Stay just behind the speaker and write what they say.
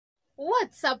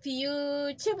What's up,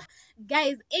 YouTube?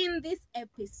 Guys, in this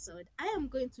episode, I am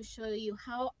going to show you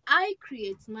how I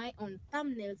create my own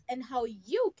thumbnails and how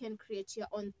you can create your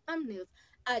own thumbnails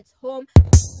at home.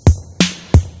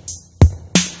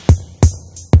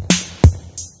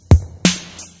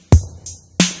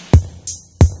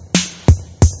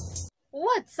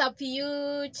 What's up,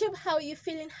 YouTube? How you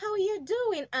feeling? How you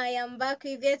doing? I am back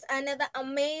with yet another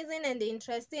amazing and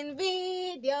interesting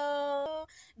video.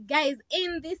 Guys,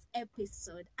 in this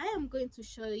episode, I am going to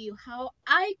show you how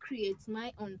I create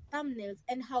my own thumbnails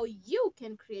and how you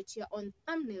can create your own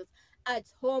thumbnails at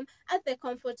home, at the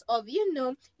comfort of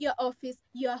your office,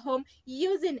 your home,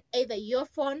 using either your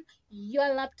phone,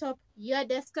 your laptop, your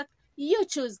desktop. You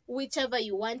choose whichever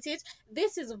you want it.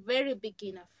 This is very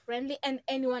beginner friendly and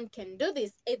anyone can do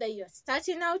this. Either you're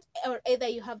starting out or either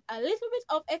you have a little bit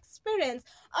of experience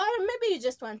or maybe you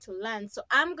just want to learn. So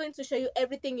I'm going to show you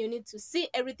everything you need to see,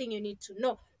 everything you need to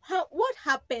know. What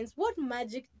happens, what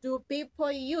magic do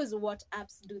people use, what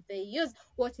apps do they use,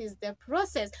 what is the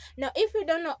process. Now if you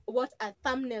don't know what a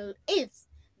thumbnail is,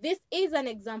 this is an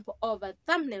example of a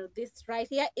thumbnail. This right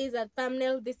here is a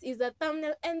thumbnail, this is a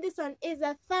thumbnail, and this one is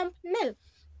a thumbnail.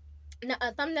 Now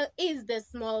a thumbnail is the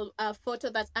small photo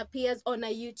that appears on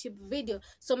a YouTube video.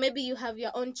 So maybe you have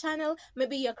your own channel,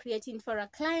 maybe you're creating for a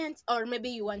client, or maybe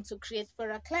you want to create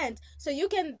for a client. So you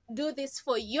can do this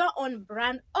for your own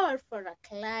brand or for a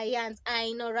client.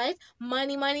 I know, right?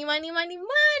 Money, money, money, money,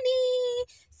 money.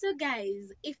 So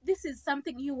guys, if this is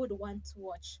something you would want to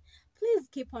watch, please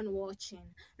keep on watching.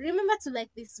 Remember to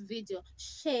like this video,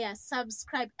 share,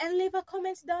 subscribe, and leave a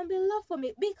comment down below for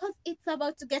me because it's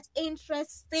about to get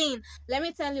interesting. Let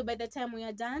me tell you, by the time we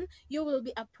are done, you will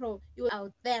be a pro. You will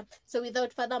out there. So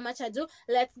without further much ado,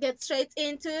 let's get straight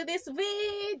into this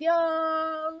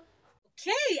video.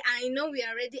 Okay, I know we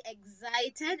are already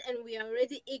excited and we are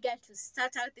already eager to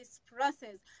start out this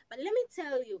process. But let me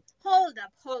tell you, hold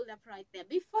up right there.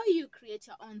 Before you create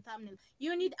your own thumbnail,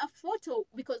 you need a photo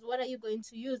because what are you going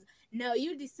to use? Now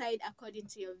you decide according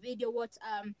to your video what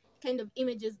kind of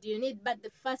images do you need. But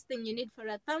the first thing you need for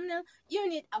a thumbnail, you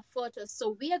need a photo.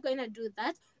 So we are going to do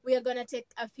that. We are going to take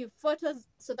a few photos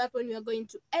so that when we are going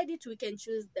to edit, we can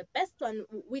choose the best one,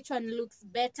 which one looks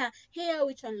better here,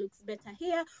 which one looks better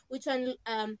here, which one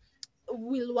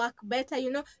will work better,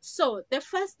 So the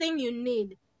first thing you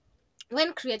need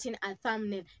when creating a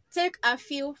thumbnail, take a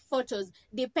few photos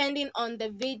depending on the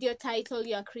video title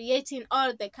you're creating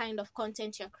or the kind of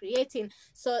content you're creating.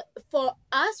 So for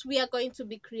us, we are going to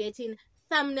be creating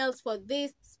thumbnails for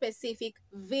this specific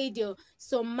video.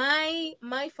 So my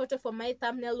photo for my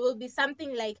thumbnail will be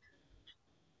something like,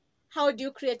 how do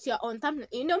you create your own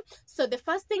thumbnail? So the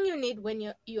first thing you need when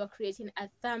you are creating a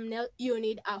thumbnail, you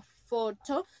need a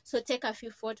photo. So take a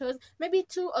few photos, maybe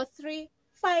 2 or 3,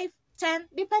 5, 10,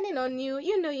 depending on you.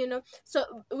 So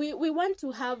we want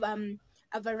to have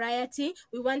a variety.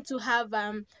 We want to have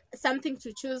something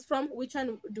to choose from. Which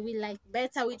one do we like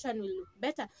better? Which one will look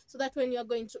better? So that when you're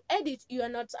going to edit, you are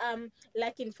not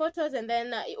lacking photos, and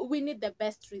then we need the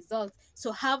best results.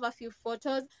 So have a few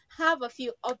photos, have a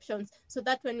few options, so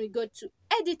that when we go to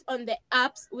edit on the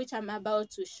apps, which I'm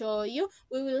about to show you,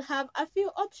 we will have a few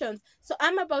options. So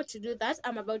I'm about to do that.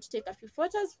 I'm about to take a few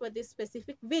photos for this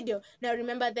specific video. Now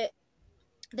remember that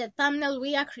the thumbnail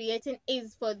we are creating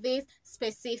is for this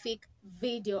specific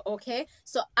video. Okay,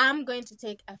 so I'm going to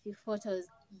take a few photos.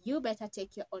 You better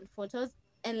take your own photos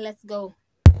and let's go.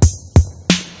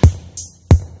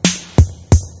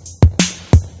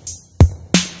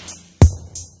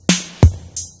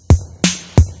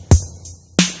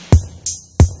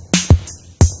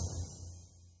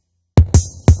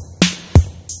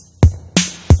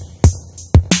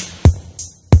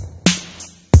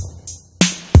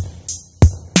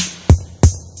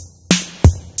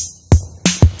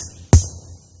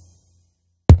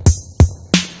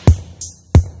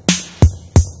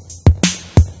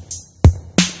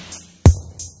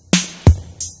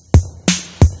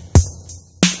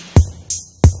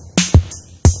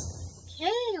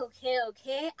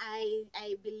 Okay,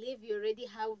 I believe you already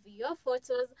have your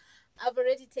photos. I've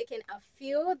already taken a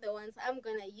few, the ones I'm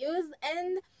gonna use,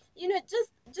 and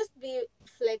just be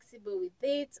flexible with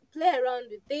it, play around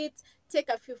with it, take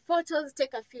a few photos,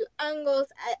 take a few angles,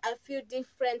 a few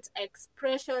different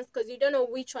expressions, because you don't know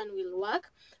which one will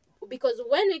work. Because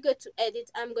when we go to edit,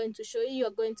 I'm going to show you,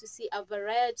 you're going to see a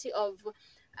variety of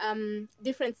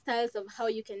different styles of how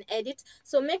you can edit.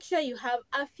 So make sure you have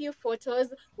a few photos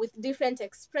with different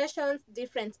expressions,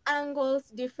 different angles,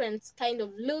 different kind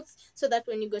of looks, so that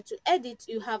when you go to edit,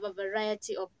 you have a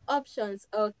variety of options.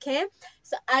 Okay,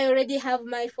 so I already have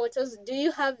my photos. Do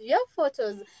you have your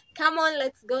photos? Come on,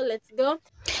 let's go.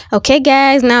 Okay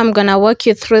guys, now I'm gonna walk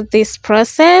you through this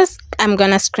process. I'm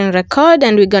gonna screen record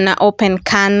and we're gonna open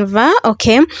Canva.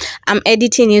 Okay, I'm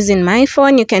editing using my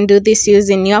phone. You can do this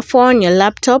using your phone, your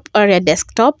laptop, or your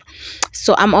desktop.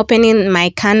 So I'm opening my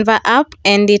Canva app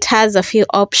and it has a few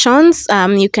options.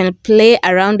 You can play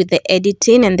around with the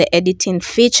editing and the editing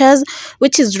features,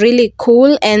 which is really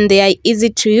cool, and they are easy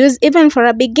to use even for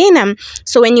a beginner.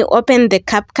 So when you open the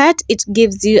CapCut, it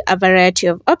gives you a variety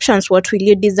of options. What will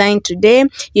you design today?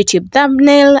 YouTube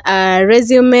thumbnail,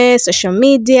 resume, social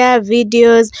media,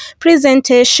 videos,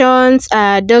 presentations,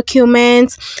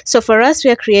 documents. So for us,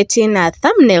 we are creating a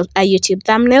thumbnail, a YouTube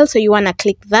thumbnail. So you want to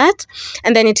click that,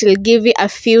 and then it will give you a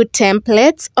few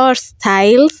templates or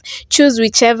styles. Choose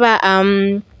whichever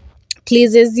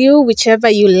pleases you, whichever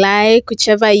you like,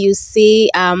 whichever you see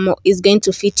is going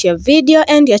to fit your video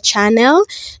and your channel.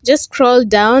 Just scroll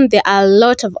down. There are a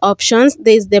lot of options.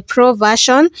 There's the pro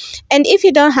version, and if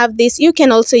you don't have this, you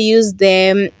can also use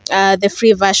the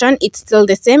free version. It's still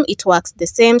the same, it works the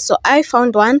same. So I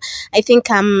found one. I think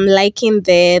I'm liking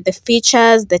the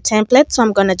features, the template, so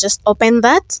I'm gonna just open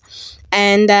that,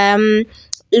 and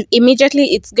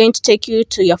immediately it's going to take you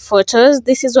to your photos.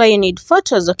 This is why you need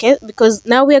photos, okay? Because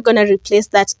now we are going to replace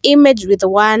that image with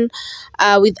one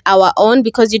with our own,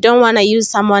 because you don't want to use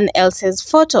someone else's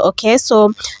photo, okay?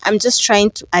 So I'm just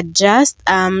trying to adjust,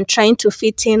 trying to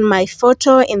fit in my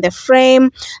photo in the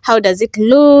frame. How does it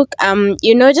look?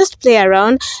 You know, just play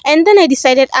around. And then I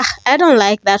decided, I don't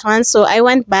like that one, so I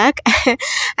went back.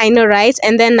 I know, right?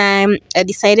 And then I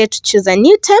decided to choose a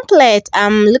new template.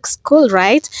 Looks cool,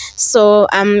 right? So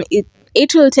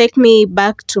it will take me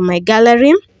back to my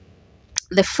gallery.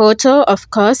 The photo, of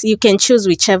course, you can choose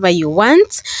whichever you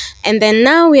want, and then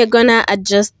now we are gonna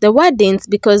adjust the wordings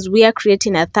because we are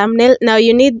creating a thumbnail. Now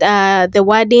you need the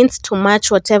wordings to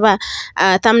match whatever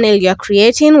thumbnail you are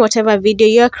creating, whatever video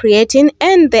you are creating,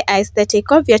 and the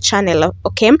aesthetic of your channel,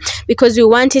 okay? Because we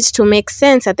want it to make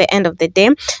sense at the end of the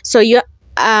day. So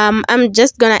I'm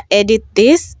just gonna edit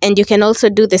this, and you can also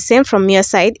do the same from your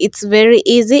side. It's very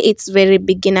easy, it's very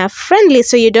beginner friendly,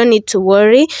 so you don't need to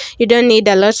worry. You don't need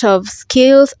a lot of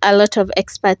skills, a lot of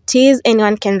expertise.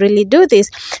 Anyone can really do this.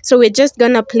 So we're just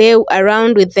gonna play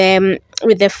around with them,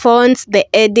 with the fonts, the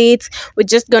edits. We're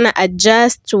just gonna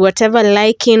adjust to whatever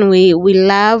liking we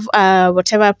love,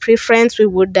 whatever preference we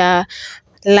would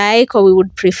like or we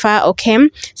would prefer, okay?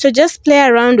 So just play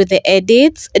around with the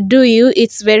edits.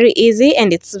 It's very easy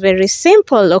and it's very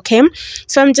simple, okay?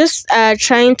 So I'm just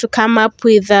trying to come up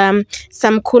with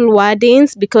some cool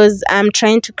wordings because I'm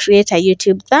trying to create a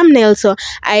YouTube thumbnail. So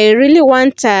I really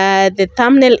want the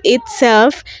thumbnail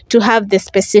itself to have the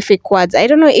specific words. I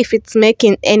don't know if it's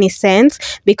making any sense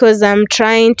because I'm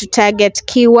trying to target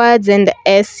keywords and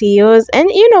SEOs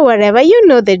and whatever,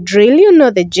 the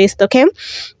drill, the gist, okay?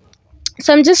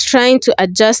 So I'm just trying to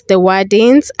adjust the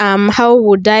wordings. How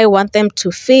would I want them to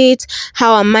fit?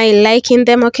 How am I liking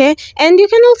them, okay? And you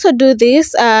can also do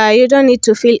this. You don't need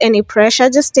to feel any pressure.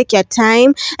 Just take your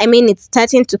time. I mean, it's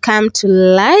starting to come to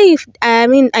life. I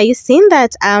mean, are you seeing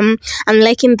that? I'm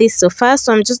liking this so far.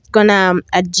 So I'm just gonna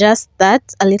adjust that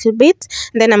a little bit.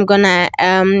 Then I'm gonna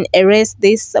erase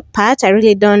this part. I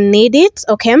really don't need it,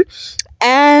 okay?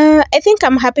 I think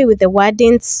I'm happy with the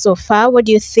wordings so far. What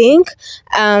do you think?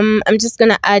 I'm just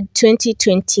gonna add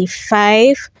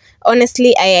 2025.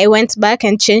 Honestly, I went back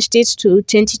and changed it to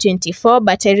 2024,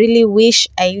 but I really wish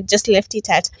I just left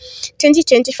it at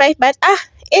 2025. But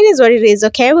it is what it is,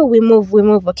 okay? We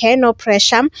move, okay? No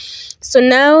pressure. So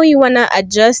now you wanna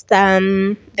adjust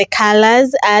the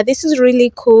colors. This is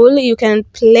really cool. You can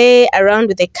play around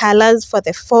with the colors for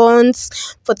the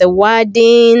fonts, for the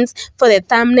wordings, for the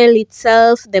thumbnail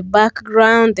itself, the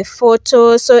background, the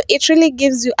photo. So it really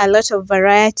gives you a lot of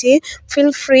variety.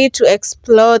 Feel free to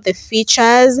explore the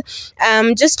features.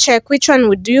 Just check which one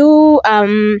would you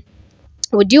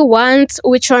want,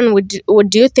 which one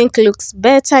would you think looks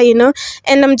better,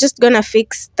 and I'm just gonna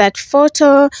fix that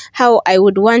photo how I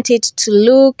would want it to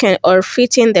look or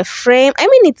fit in the frame. I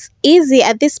mean, it's easy.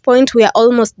 At this point we are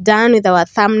almost done with our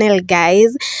thumbnail,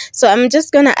 guys. So I'm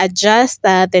just gonna adjust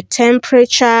the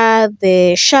temperature,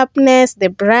 the sharpness, the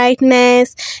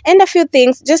brightness, and a few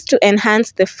things just to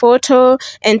enhance the photo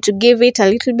and to give it a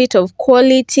little bit of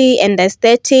quality and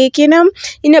aesthetic,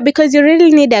 because you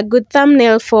really need a good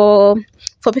thumbnail for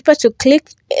for people to click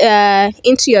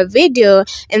into your video,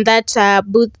 and that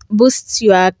boosts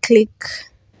your click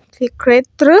rate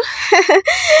through.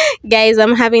 Guys,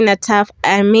 I'm having a tough,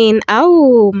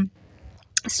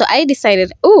 so I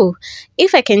decided, oh,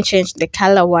 if I can change the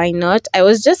color, why not? I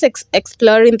was just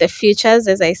exploring the features,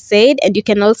 as I said, and you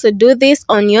can also do this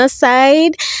on your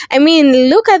side. I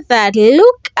mean, look at that.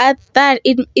 Look at that.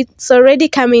 It's already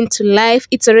coming to life.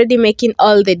 It's already making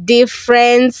all the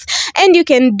difference. And you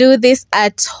can do this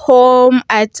at home,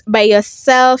 by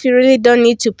yourself. You really don't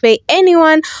need to pay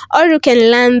anyone, or you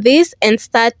can learn this and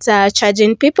start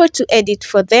charging people to edit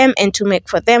for them and to make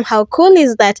for them. How cool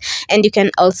is that? And you can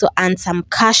also earn some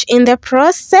cash in the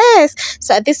process.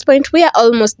 So at this point, we are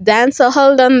almost done. So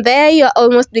hold on there. You're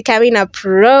almost becoming a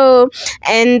pro.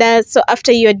 And so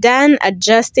after you're done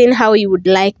adjusting how you would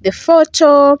like the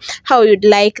photo, how you'd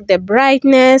like the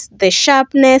brightness, the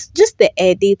sharpness, just the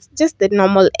edits, just the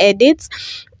normal edits,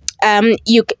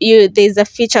 there's a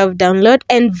feature of download,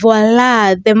 and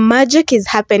voila, the magic is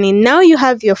happening. Now you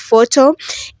have your photo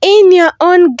in your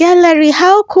own gallery.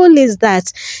 How cool is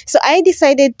that? So I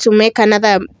decided to make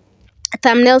another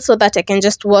thumbnail so that I can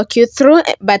just walk you through,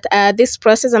 but this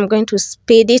process I'm going to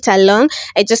speed it along.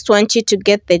 I just want you to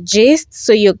get the gist.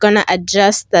 So you're gonna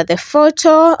adjust the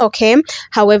photo, okay,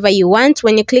 however you want.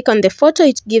 When you click on the photo,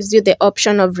 it gives you the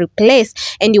option of replace,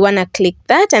 and you want to click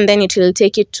that, and then it will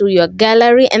take you to your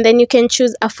gallery, and then you can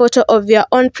choose a photo of your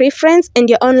own preference and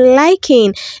your own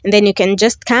liking, and then you can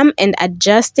just come and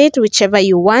adjust it whichever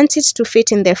you want it to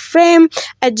fit in the frame,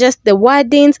 adjust the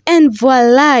wordings, and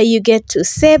voila, you get to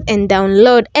save and download,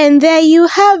 and there you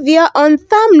have your own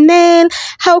thumbnail.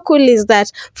 How cool is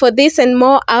that? For this and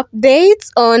more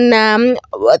updates on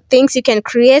things you can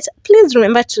create, please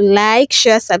remember to like,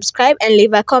 share, subscribe, and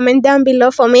leave a comment down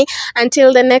below for me.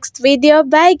 Until the next video,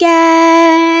 bye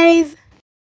guys.